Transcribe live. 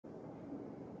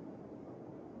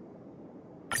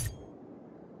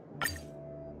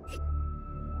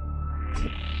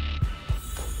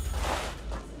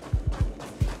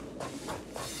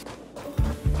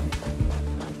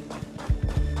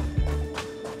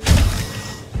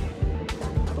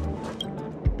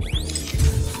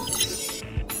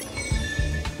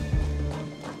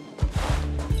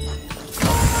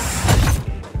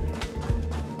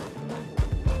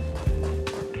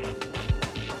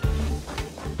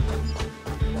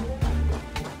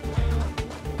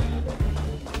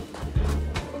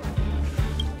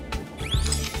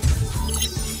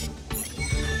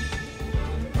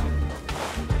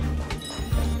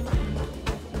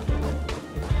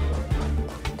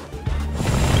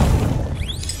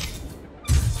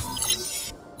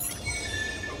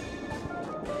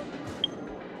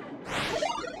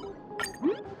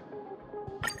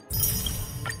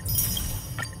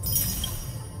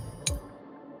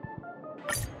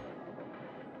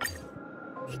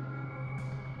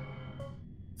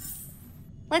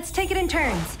Let's take it in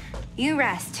turns. You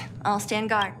rest. I'll stand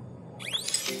guard.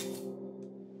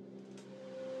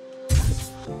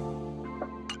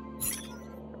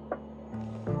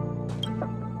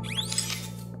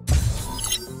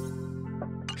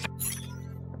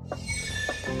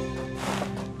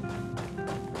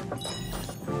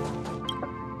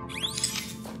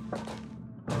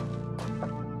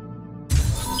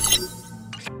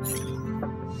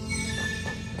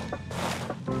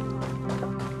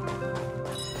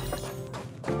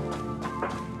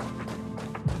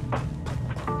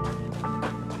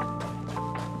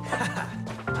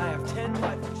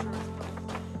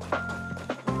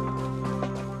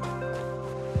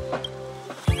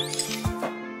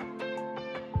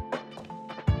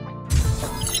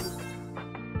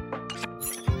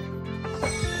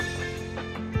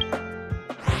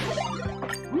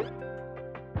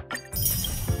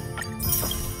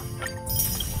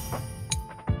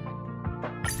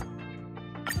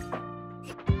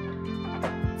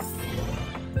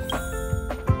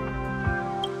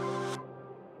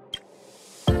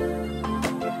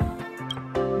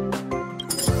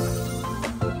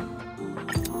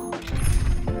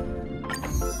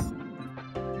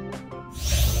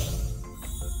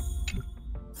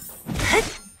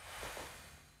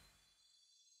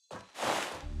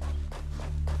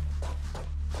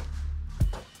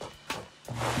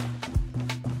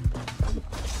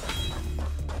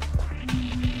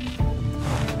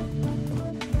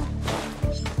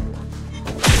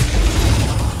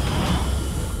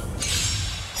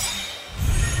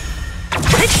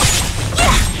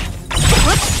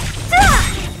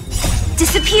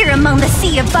 Disappear among the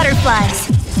sea of butterflies.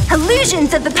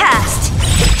 Illusions of the past.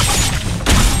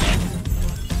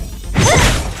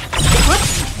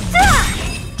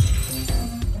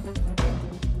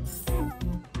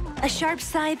 A sharp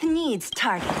scythe needs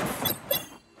targets.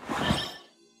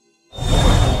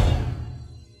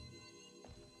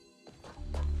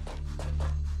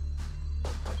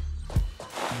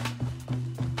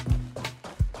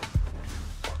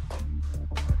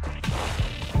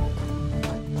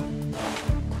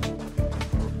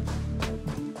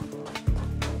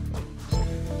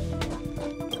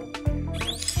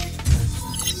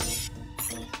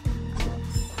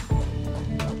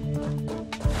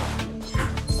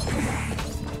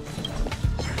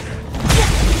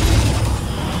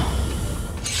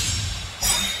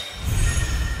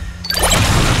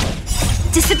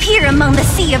 Disappear among the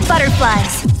sea of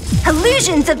butterflies.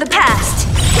 Illusions of the past.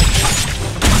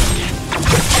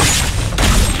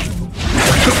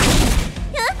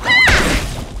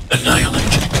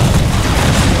 Annihilate.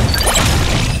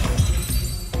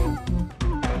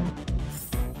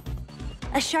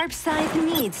 A sharp scythe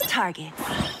needs targets.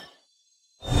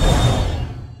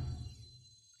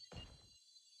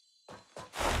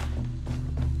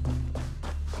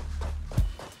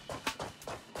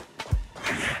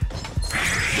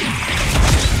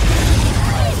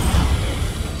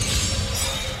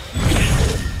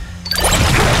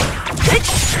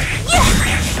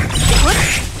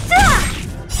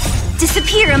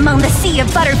 Disappear among the sea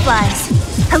of butterflies.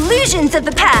 Illusions of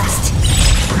the past.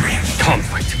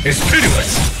 Conflict is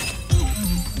pitiless.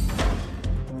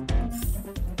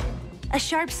 A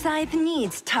sharp scythe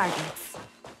needs targets.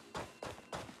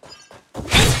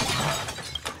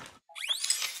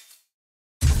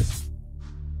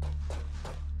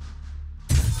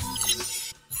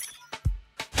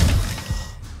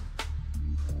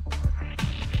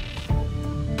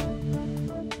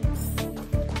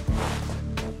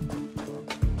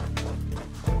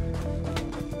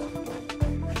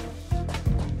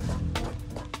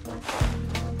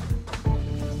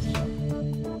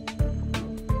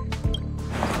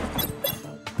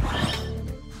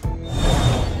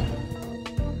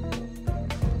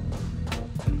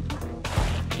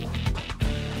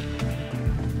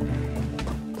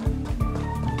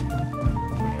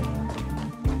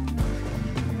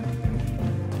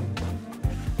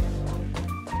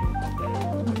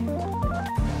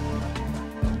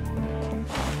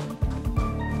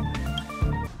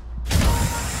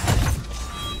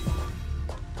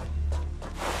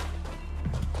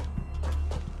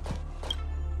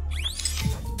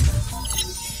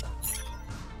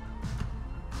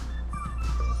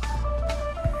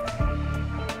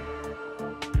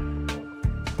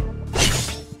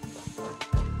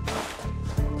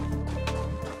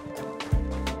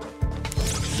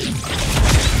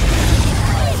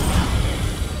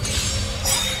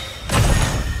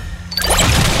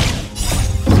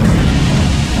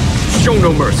 Show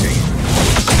no mercy.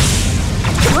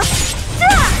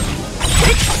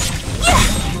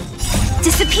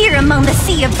 Disappear Disappear among the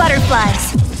sea of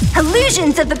butterflies.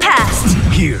 Illusions of the past.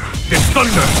 Here is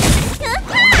thunder.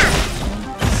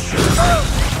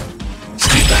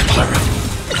 Stay back, Clara.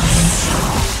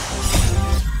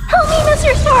 Help me,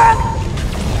 Mr. Stark!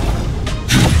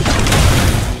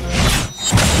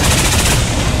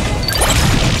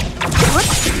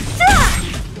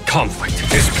 Conflict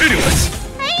is pitiless.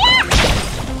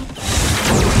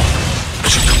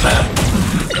 Mission command.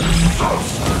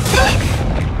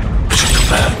 Mission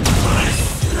command.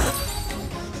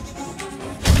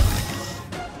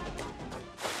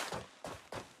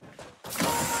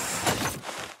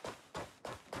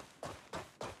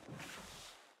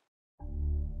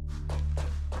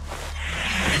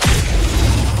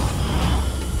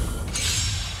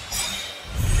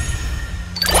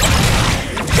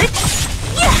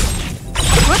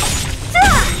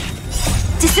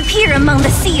 Disappear among the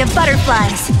sea of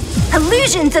butterflies.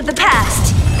 Illusions of the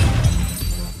past.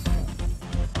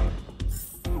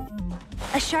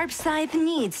 A sharp scythe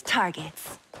needs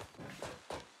targets.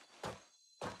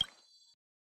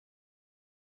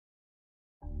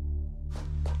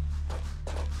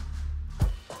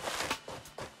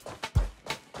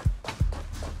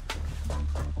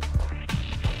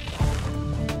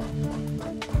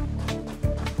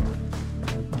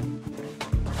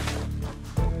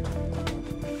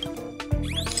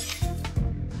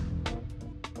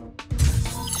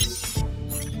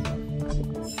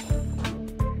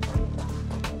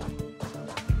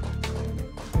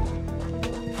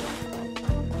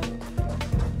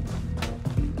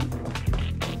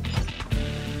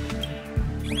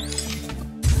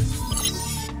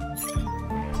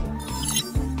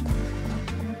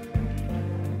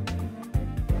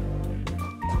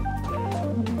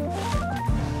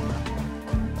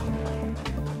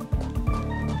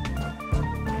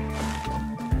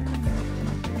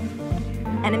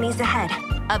 Enemies ahead.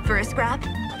 Up for a scrap?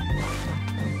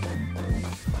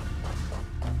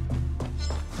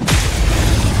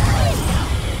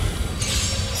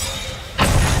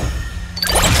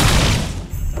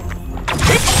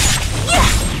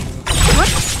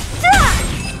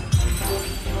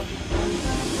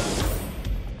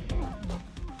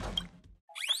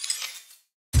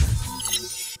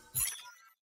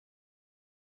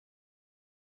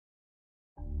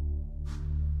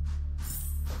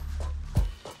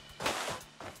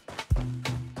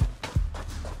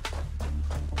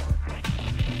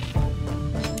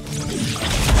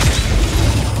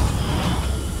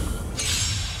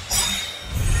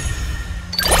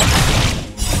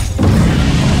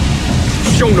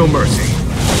 Show no mercy.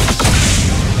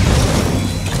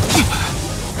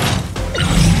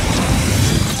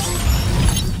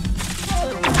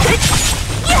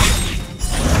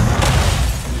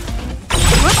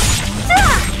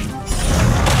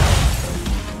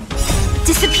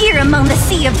 Disappear among the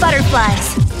sea of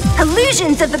butterflies.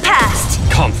 Illusions of the past.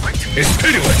 Conflict is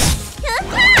pitiless.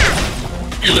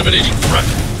 Eliminating threat.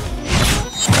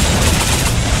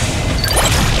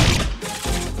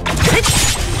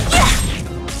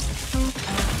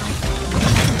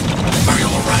 Are you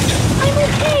alright? I'm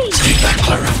okay. Stay back,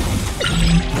 Clara.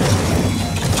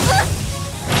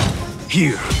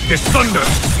 Here is thunder.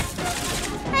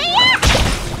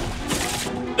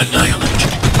 Annihilate.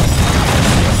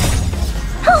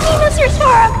 Help me, Mr.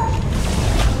 Stark!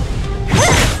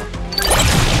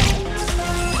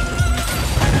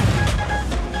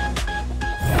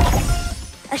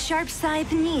 A sharp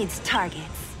scythe needs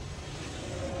targets.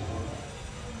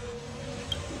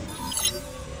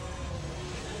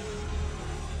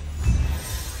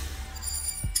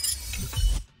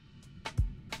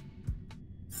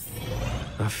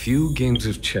 A few games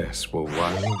of chess will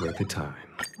while away the time.